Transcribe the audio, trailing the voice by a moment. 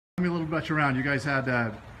Tell me a little bit about your round. You guys had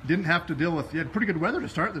didn't have to deal with, you had pretty good weather to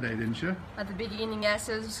start the day, didn't you? At the beginning, yes,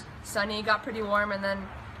 it was sunny, got pretty warm, and then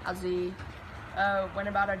as we went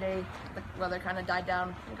about our day, the weather kind of died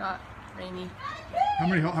down. It got rainy. How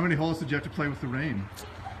many holes did you have to play with the rain?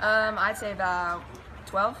 I'd say about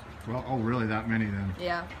 12. Well, oh, really? That many then?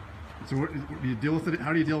 Yeah. So what, do you deal with it?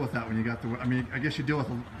 How do you deal with that when you got the? I mean, I guess you deal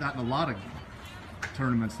with that in a lot of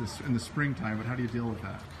tournaments in the springtime. But how do you deal with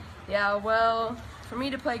that? Yeah. Well, for me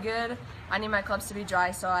to play good, I need my clubs to be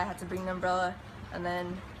dry, so I had to bring an umbrella and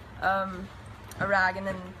then a rag, and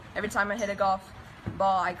then every time I hit a golf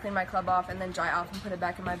ball, I clean my club off and then dry off and put it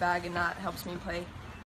back in my bag, and that helps me play